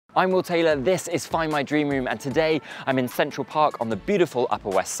I'm Will Taylor, this is Find My Dream Room, and today I'm in Central Park on the beautiful Upper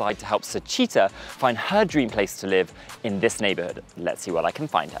West Side to help Socheata find her dream place to live in this neighborhood. Let's see what I can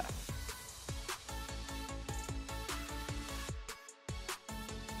find her.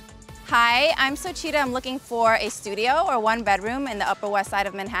 Hi, I'm Socheata. I'm looking for a studio or one bedroom in the Upper West Side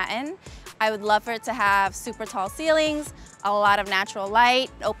of Manhattan. I would love for it to have super tall ceilings, a lot of natural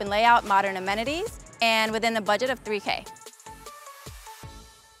light, open layout, modern amenities, and within the budget of $3K.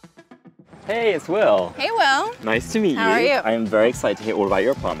 Hey, it's Will. Hey, Will. Nice to meet you. How are you? I am very excited to hear all about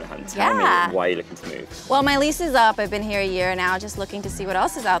your apartment hunt. Tell me why you're looking to move. Well, my lease is up. I've been here a year now, just looking to see what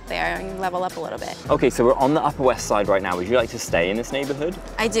else is out there and level up a little bit. Okay, so we're on the Upper West Side right now. Would you like to stay in this neighborhood?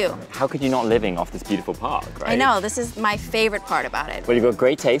 I do. How could you not living off this beautiful park, right? I know, this is my favorite part about it. Well, you've got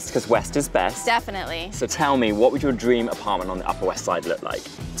great taste because West is best. Definitely. So tell me, what would your dream apartment on the Upper West Side look like?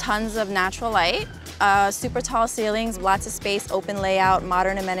 Tons of natural light, super tall ceilings, lots of space, open layout,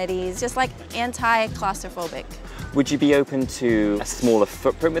 modern amenities, just like anti-claustrophobic. Would you be open to a smaller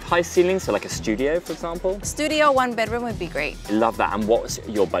footprint with high ceilings, so like a studio, for example? Studio, one bedroom would be great. Love that. And what's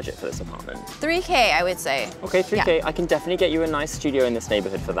your budget for this apartment? $3K, I would say. Okay, $3K. Yeah. I can definitely get you a nice studio in this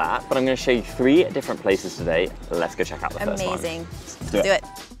neighborhood for that. But I'm going to show you 3 different places today. Let's go check out the first one. Amazing. Let's do it.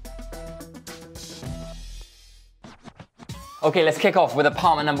 Okay, let's kick off with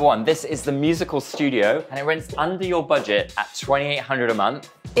apartment number 1. This is the musical studio, and it rents under your budget at $2,800 a month.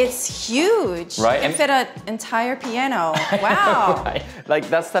 It's huge. Right? You can fit an entire piano. Wow. Right. Like,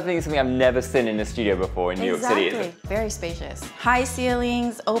 that's definitely something I've never seen in a studio before in New York City. Exactly. Very spacious. High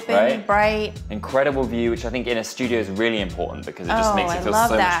ceilings, open, Right? bright. Incredible view, which I think in a studio is really important because it just makes it feel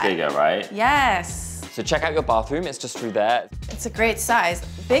so much bigger, right? Yes. So check out your bathroom, it's just through there. It's a great size.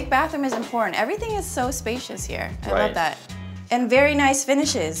 Big bathroom is important. Everything is so spacious here. I love that. And very nice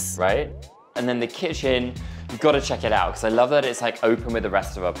finishes. Right? And then the kitchen, you've got to check it out because I love that it's like open with the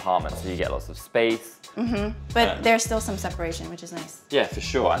rest of the apartment, so you get lots of space. But there's still some separation, which is nice. Yeah, for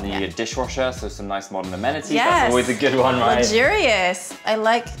sure. And then you get a dishwasher, so some nice modern amenities. Yes. That's always a good one, right? Luxurious. I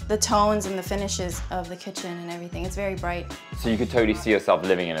like the tones and the finishes of the kitchen and everything. It's very bright. So you could totally see yourself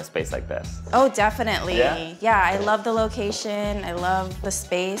living in a space like this. Oh, definitely. Yeah? Yeah, I love the location. I love the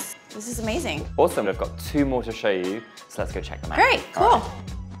space. This is amazing. Awesome, I've got 2 more to show you, so let's go check them out. Great, cool.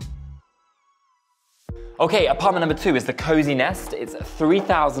 Okay, apartment number 2 is the Cozy Nest. It's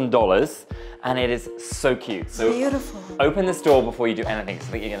 $3,000 and it is so cute. So beautiful. Open this door before you do anything because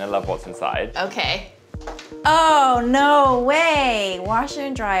I think you're gonna love what's inside. Okay. Oh, no way. Washer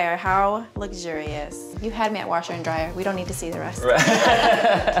and dryer, how luxurious. You had me at washer and dryer. We don't need to see the rest.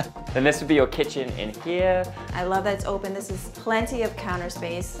 Then this would be your kitchen in here. I love that it's open. This is plenty of counter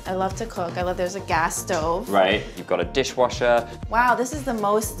space. I love to cook. I love there's a gas stove. Right, you've got a dishwasher. Wow, this is the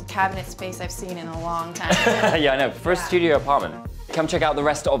most cabinet space I've seen in a long time. Yeah, I know, for a studio apartment. Come check out the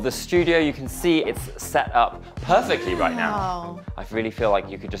rest of the studio. You can see it's set up perfectly right now. I really feel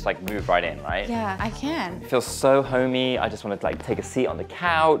like you could just like move right in, right? Yeah, I can. It feels so homey. I just want to like take a seat on the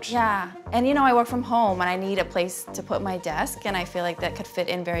couch. Yeah, and you know, I work from home and I need a place to put my desk, and I feel like that could fit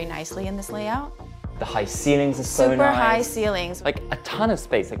in very nicely in this layout. The high ceilings are so nice. Super high ceilings. Like a ton of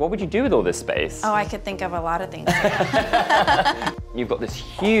space. Like what would you do with all this space? Oh, I could think of a lot of things. You've got this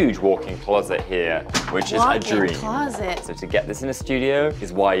huge walk-in closet here, which is a dream. Closet. So to get this in a studio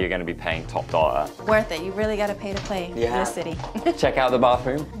is why you're going to be paying top dollar. Worth it. You really got to pay to play in this city. Check out the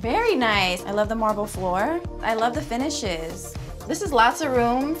bathroom. Very nice. I love the marble floor. I love the finishes. This is lots of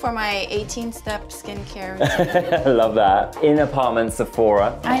room for my 18-step skincare routine. I love that. In apartment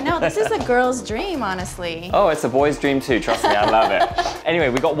Sephora. I know, this is a girl's dream, honestly. Oh, it's a boy's dream too, trust me, I love it. Anyway,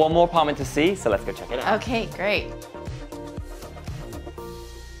 we got one more apartment to see, so let's go check it out. Okay, great.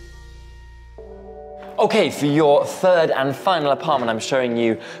 Okay, for your 3rd and final apartment, I'm showing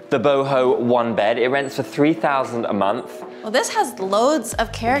you the Boho 1-bed. It rents for $3,000 a month. Well, this has loads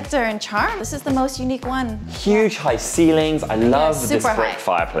of character and charm. This is the most unique one. Huge high ceilings. I love this brick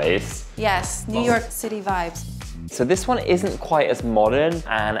fireplace. Yes, New York City vibes. So this one isn't quite as modern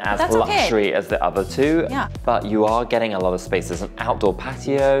and as luxury as the other 2, but you are getting a lot of space. There's an outdoor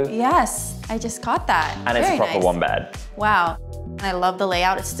patio. Yes, I just caught that. And it's a proper 1-bed. Wow, I love the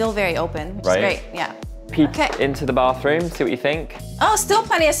layout. It's still very open, which is great, yeah. Peek into the bathroom, see what you think. Oh, still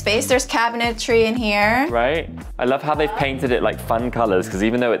plenty of space. There's cabinetry in here. Right? I love how they've painted it like fun colors, because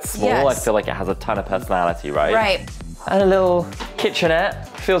even though it's small, I feel like it has a ton of personality, right? Right. And a little kitchenette.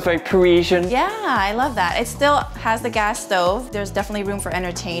 Feels very Parisian. Yeah, I love that. It still has the gas stove. There's definitely room for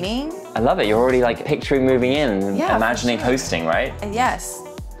entertaining. I love it. You're already like picturing moving in and imagining hosting, right? Yes.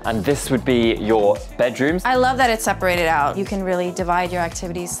 And this would be your bedrooms. I love that it's separated out. You can really divide your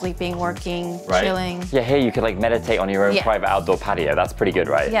activities, sleeping, working, chilling. Yeah, here you could like meditate on your own private outdoor patio. That's pretty good,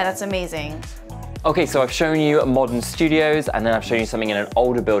 right? Yeah, that's amazing. Okay, so I've shown you modern studios and then I've shown you something in an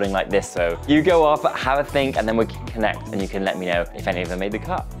older building like this. So you go off, have a think, and then we can connect and you can let me know if any of them made the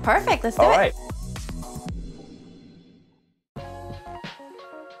cut. Perfect, let's do it. All right.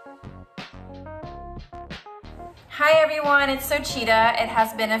 Hi everyone, it's Socheata. It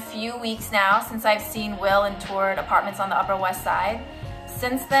has been a few weeks now since I've seen Will and toured apartments on the Upper West Side.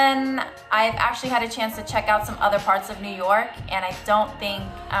 Since then, I've actually had a chance to check out some other parts of New York, and I don't think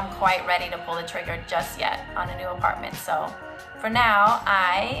I'm quite ready to pull the trigger just yet on a new apartment. So for now,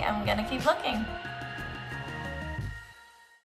 I am gonna keep looking.